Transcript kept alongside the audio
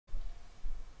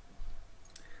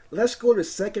Let's go to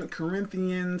 2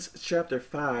 Corinthians chapter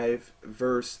 5,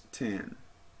 verse 10.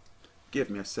 Give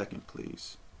me a second,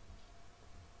 please.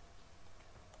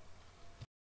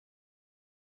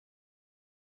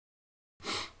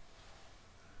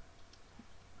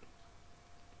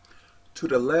 To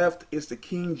the left is the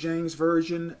King James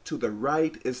Version. To the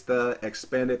right is the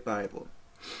Expanded Bible.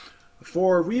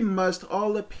 For we must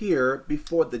all appear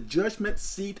before the judgment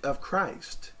seat of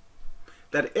Christ,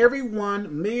 that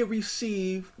everyone may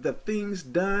receive the things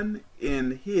done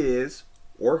in his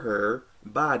or her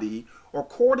body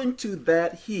according to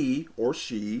that he or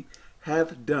she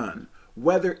hath done,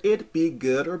 whether it be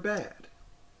good or bad.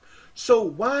 So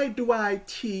why do I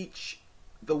teach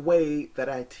the way that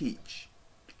I teach?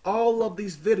 All of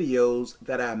these videos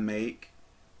that I make,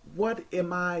 what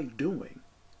am I doing?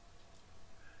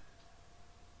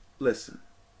 Listen,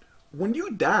 when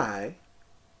you die,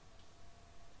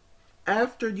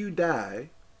 after you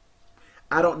die,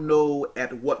 I don't know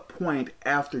at what point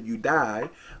after you die,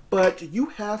 but you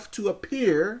have to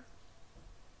appear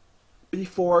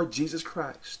before Jesus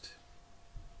Christ.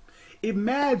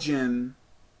 Imagine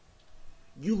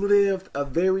you lived a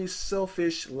very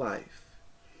selfish life.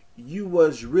 You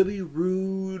was really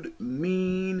rude,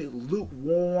 mean,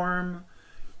 lukewarm.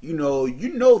 You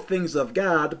know things of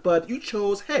God, but you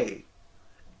chose, hey,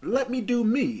 let me do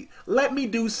me. Let me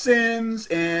do sins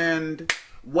and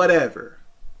whatever.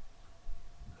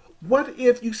 What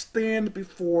if you stand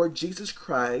before Jesus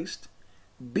Christ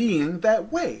being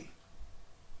that way?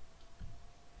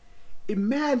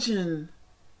 Imagine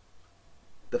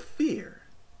the fear.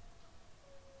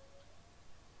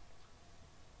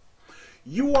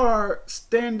 You are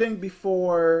standing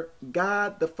before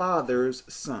God the Father's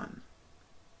Son,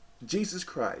 Jesus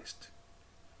Christ.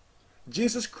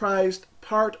 Jesus Christ,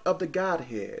 part of the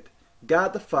Godhead,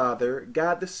 God the Father,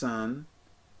 God the Son,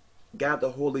 God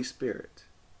the Holy Spirit.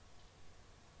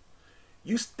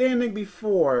 You standing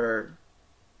before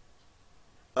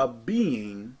a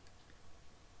being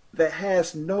that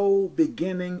has no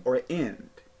beginning or end.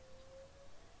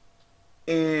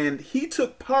 And he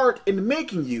took part in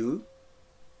making you,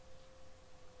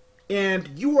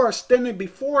 and you are standing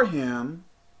before him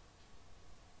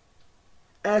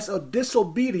as a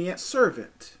disobedient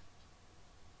servant.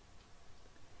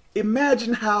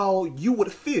 Imagine how you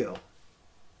would feel.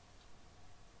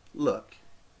 Look,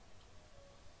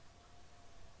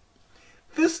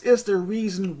 this is the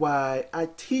reason why I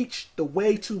teach the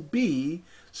way to be,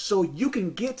 so you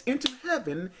can get into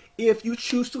heaven if you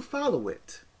choose to follow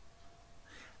it.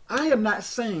 I am not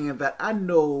saying that I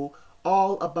know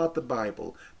all about the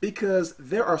Bible, because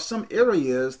there are some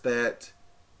areas that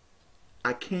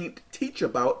I can't teach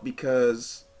about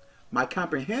because my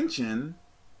comprehension,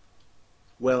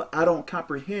 well, I don't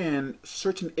comprehend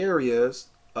certain areas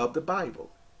of the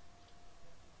Bible.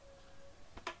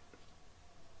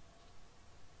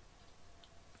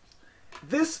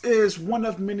 This is one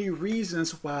of many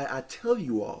reasons why I tell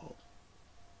you all.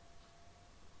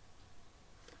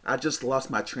 I just lost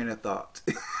my train of thought.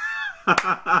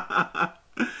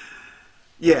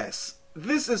 Yes,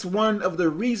 this is one of the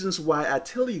reasons why I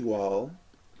tell you all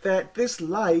that this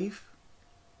life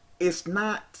is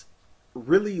not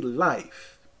really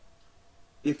life,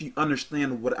 if you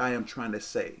understand what I am trying to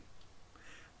say.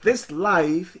 This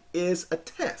life is a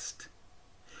test,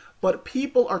 but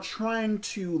people are trying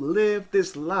to live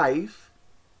this life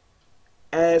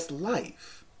as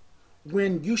life,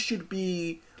 when you should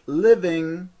be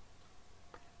living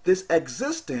this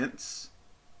existence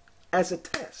as a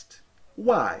test.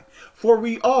 Why? For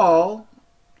we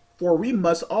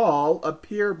must all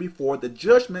appear before the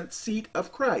judgment seat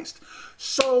of Christ.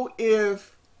 So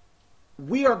if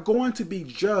we are going to be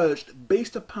judged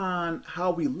based upon how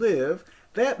we live,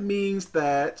 that means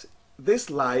that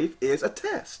this life is a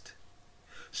test.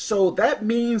 So that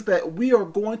means that we are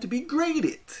going to be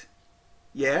graded.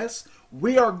 Yes,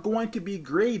 we are going to be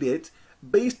graded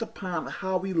based upon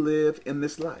how we live in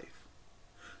this life.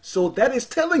 So that is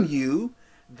telling you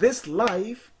this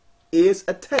life is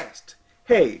a test.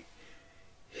 Hey,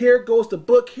 here goes the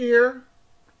book here,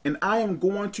 and I am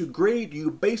going to grade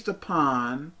you based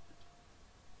upon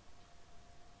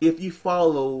if you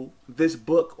follow this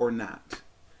book or not.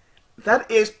 That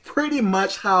is pretty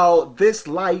much how this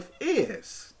life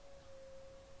is.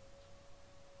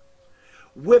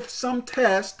 With some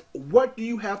tests, what do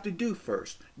you have to do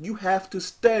first? You have to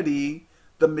study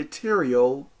the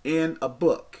material in a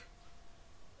book.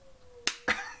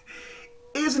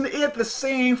 Isn't it the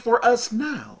same for us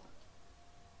now?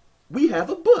 We have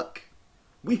a book.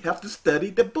 We have to study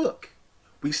the book.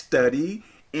 We study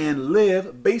and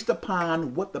live based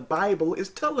upon what the Bible is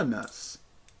telling us.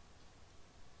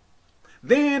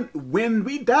 Then when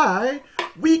we die,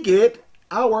 we get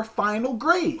our final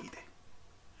grade.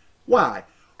 Why?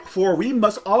 For we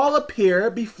must all appear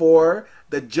before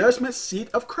the judgment seat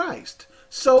of Christ.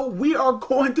 So we are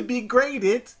going to be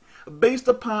graded based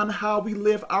upon how we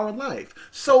live our life.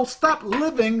 So stop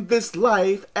living this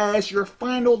life as your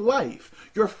final life.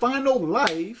 Your final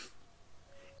life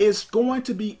is going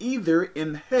to be either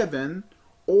in heaven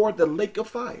or the lake of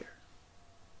fire.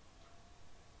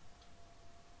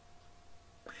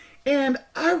 And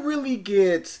I really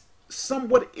get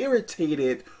somewhat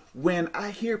irritated when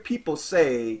I hear people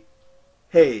say,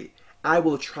 hey, I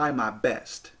will try my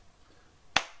best.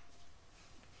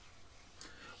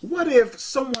 What if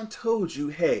someone told you,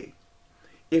 hey,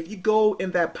 if you go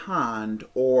in that pond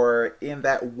or in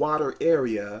that water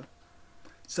area,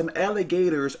 some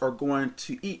alligators are going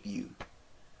to eat you?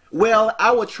 Well,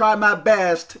 I will try my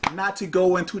best not to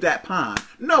go into that pond.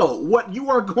 No, what you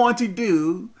are going to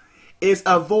do is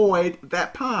avoid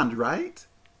that pond, right?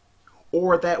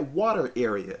 Or that water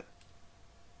area.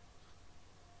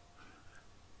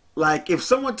 Like if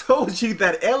someone told you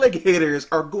that alligators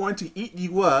are going to eat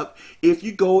you up if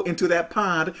you go into that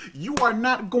pond, you are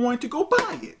not going to go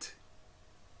by it.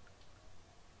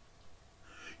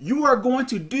 You are going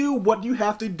to do what you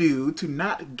have to do to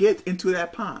not get into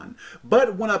that pond.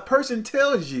 But when a person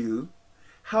tells you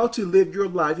how to live your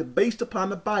life based upon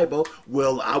the Bible,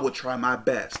 well, I will try my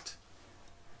best.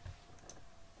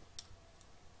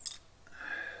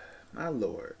 My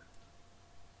Lord.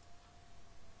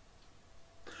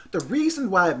 The reason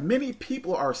why many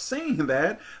people are saying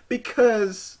that,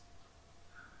 because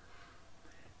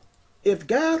if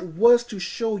God was to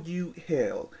show you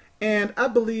hell, and I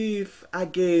believe I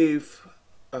gave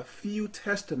a few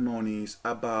testimonies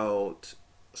about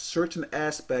certain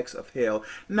aspects of hell.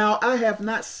 Now, I have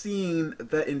not seen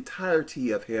the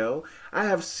entirety of hell. I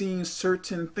have seen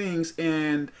certain things,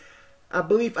 and I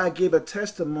believe I gave a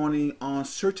testimony on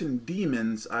certain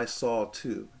demons I saw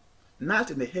too.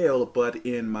 Not in the hell, but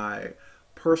in my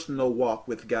personal walk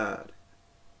with God.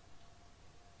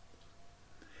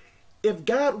 If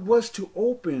God was to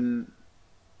open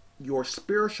your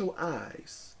spiritual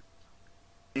eyes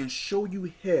and show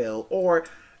you hell, or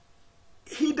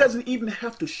he doesn't even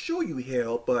have to show you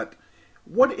hell, but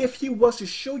what if he was to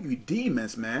show you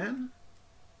demons, man?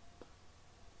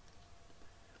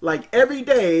 Like every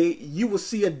day you will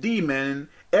see a demon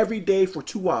every day for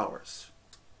 2 hours.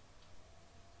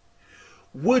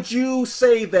 Would you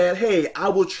say that, hey, I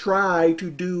will try to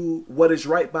do what is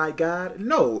right by God?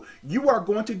 No, you are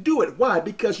going to do it. Why?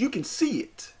 Because you can see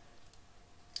it.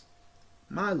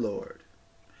 My Lord.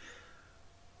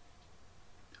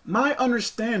 My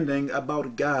understanding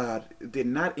about God did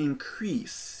not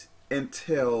increase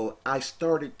until I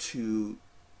started to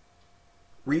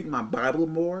read my Bible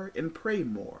more and pray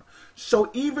more. So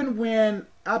even when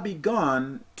I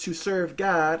begun to serve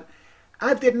God,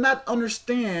 I did not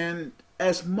understand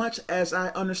as much as I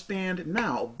understand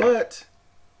now, but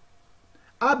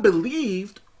I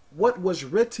believed what was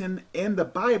written in the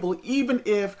Bible, even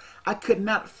if I could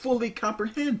not fully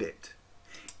comprehend it.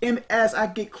 And as I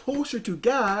get closer to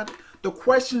God, the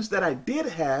questions that I did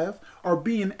have are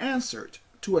being answered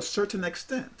to a certain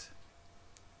extent.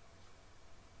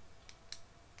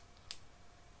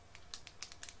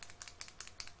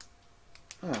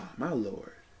 Oh, my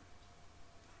Lord.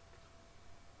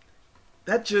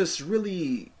 That just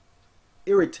really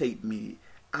irritates me.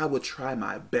 I will try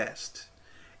my best.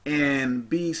 And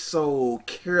be so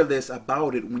careless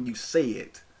about it when you say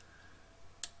it.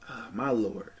 Oh, my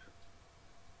Lord.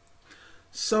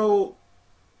 So,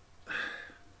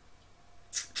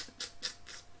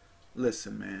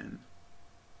 listen, man.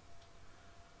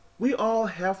 We all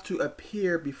have to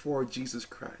appear before Jesus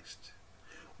Christ.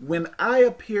 When I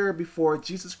appear before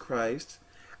Jesus Christ,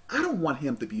 I don't want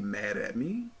him to be mad at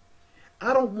me.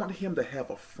 I don't want him to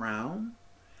have a frown.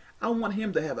 I want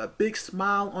him to have a big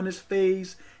smile on his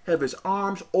face, have his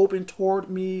arms open toward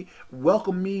me,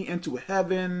 welcome me into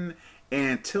heaven,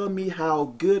 and tell me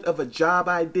how good of a job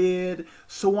I did,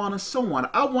 so on and so on.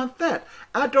 I want that.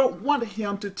 I don't want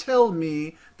him to tell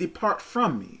me, depart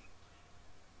from me.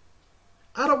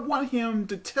 I don't want him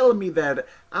to tell me that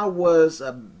I was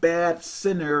a bad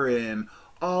sinner and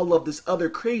all of this other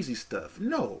crazy stuff.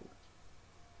 No.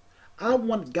 I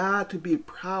want God to be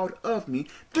proud of me.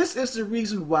 This is the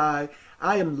reason why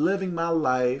I am living my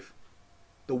life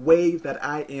the way that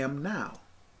I am now.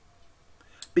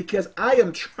 Because I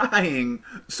am trying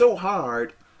so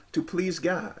hard to please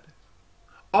God.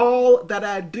 All that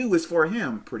I do is for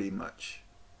him, pretty much.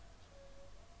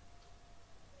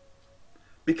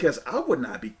 Because I would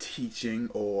not be teaching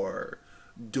or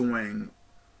doing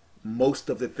most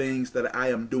of the things that I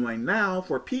am doing now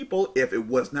for people if it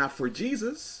was not for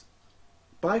Jesus,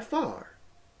 by far.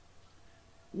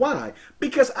 Why?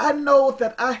 Because I know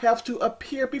that I have to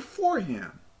appear before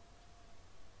him.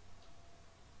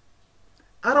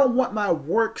 I don't want my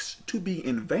works to be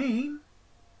in vain.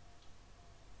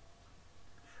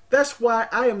 That's why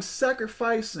I am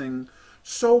sacrificing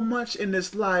so much in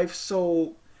this life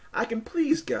so I can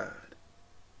please God.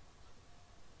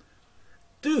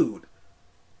 Dude,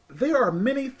 there are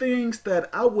many things that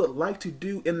I would like to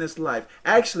do in this life.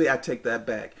 Actually, I take that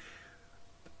back.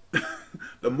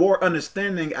 The more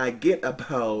understanding I get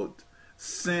about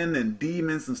sin and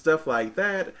demons and stuff like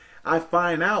that, I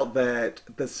find out that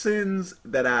the sins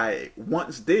that I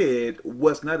once did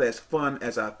was not as fun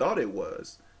as I thought it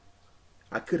was.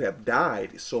 I could have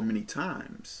died so many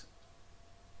times.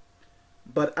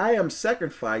 But I am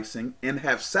sacrificing and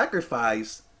have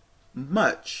sacrificed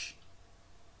much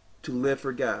to live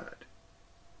for God.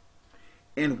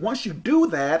 And once you do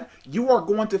that, you are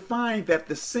going to find that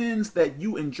the sins that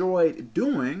you enjoyed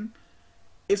doing,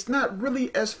 it's not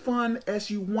really as fun as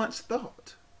you once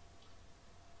thought.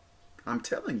 I'm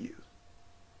telling you.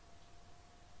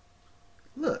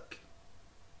 Look.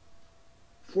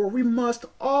 For we must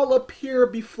all appear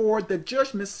before the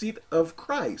judgment seat of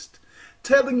Christ,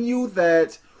 telling you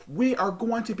that we are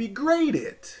going to be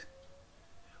graded.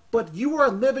 But you are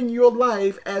living your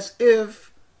life as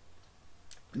if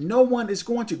no one is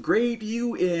going to grade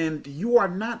you and you are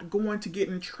not going to get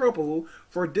in trouble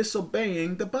for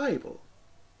disobeying the Bible.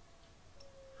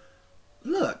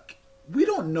 Look, we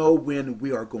don't know when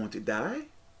we are going to die.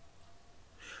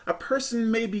 A person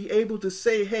may be able to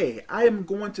say, hey, I am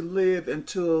going to live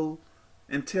until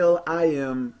I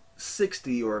am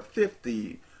 60 or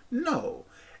 50. No,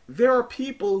 there are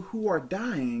people who are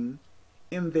dying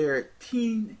in their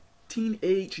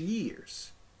teenage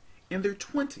years, in their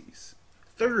 20s,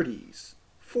 30s,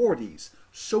 40s,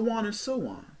 so on and so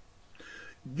on.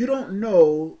 You don't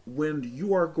know when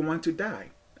you are going to die.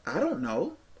 I don't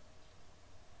know.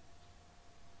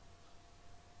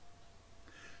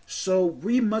 So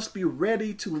we must be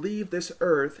ready to leave this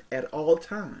earth at all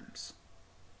times.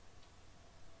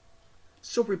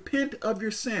 So repent of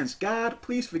your sins. God,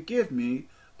 please forgive me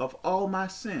of all my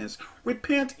sins.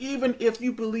 Repent even if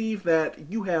you believe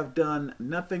that you have done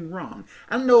nothing wrong.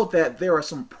 I know that there are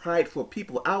some prideful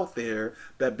people out there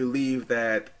that believe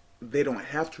that they don't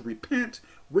have to repent,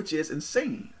 which is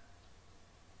insane.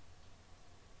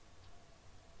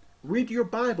 Read your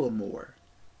Bible more.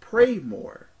 Pray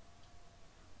more.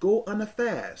 Go on a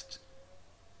fast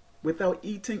without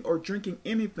eating or drinking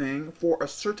anything for a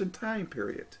certain time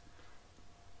period.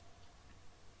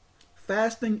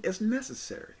 Fasting is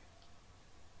necessary.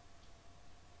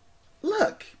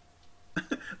 Look,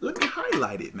 let me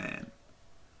highlight it, man.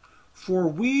 For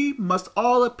we must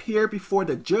all appear before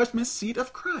the judgment seat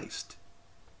of Christ.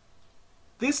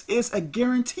 This is a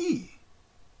guarantee.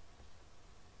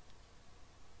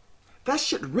 That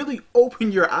should really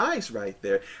open your eyes right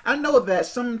there. I know that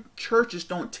some churches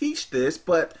don't teach this,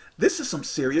 but this is some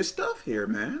serious stuff here,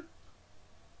 man.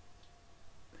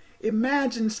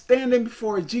 Imagine standing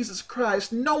before Jesus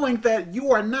Christ knowing that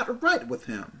you are not right with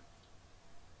him.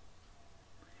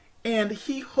 And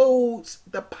he holds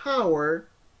the power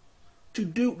to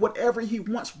do whatever he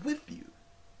wants with you.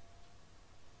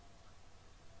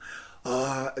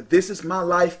 This is my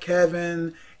life,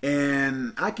 Kevin,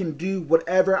 and I can do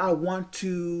whatever I want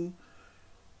to.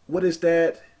 What is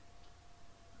that?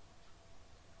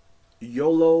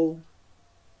 YOLO?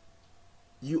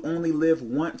 You only live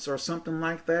once or something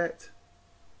like that?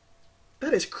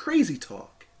 That is crazy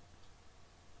talk.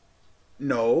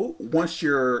 No, once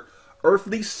your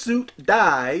earthly suit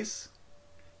dies,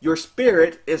 your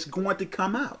spirit is going to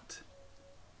come out.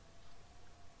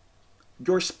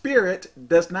 Your spirit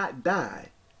does not die.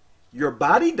 Your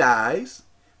body dies,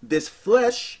 this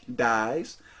flesh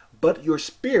dies, but your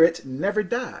spirit never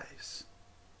dies.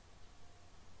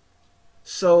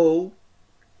 So,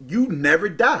 you never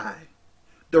die.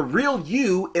 The real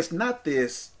you is not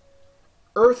this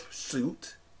earth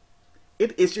suit.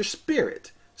 It is your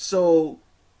spirit. So,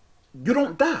 you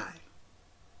don't die.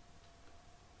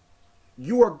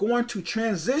 You are going to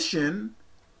transition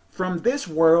from this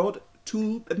world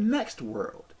to the next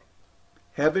world,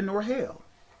 heaven or hell.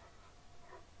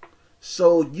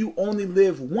 So you only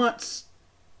live once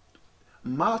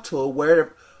motto,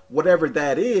 whatever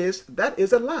that is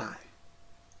a lie.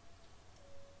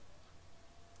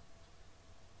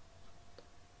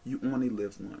 You only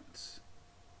live once.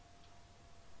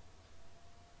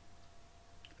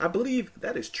 I believe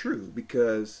that is true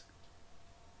because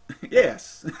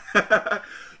Yes.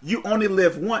 You only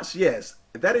live once. Yes,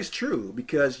 that is true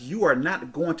because you are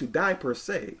not going to die per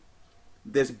se.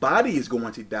 This body is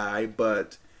going to die,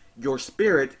 but your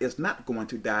spirit is not going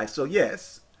to die. So,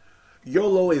 yes,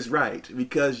 YOLO is right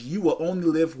because you will only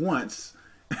live once.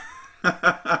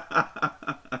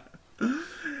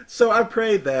 So, I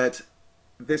pray that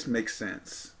this makes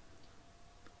sense.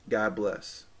 God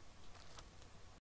bless.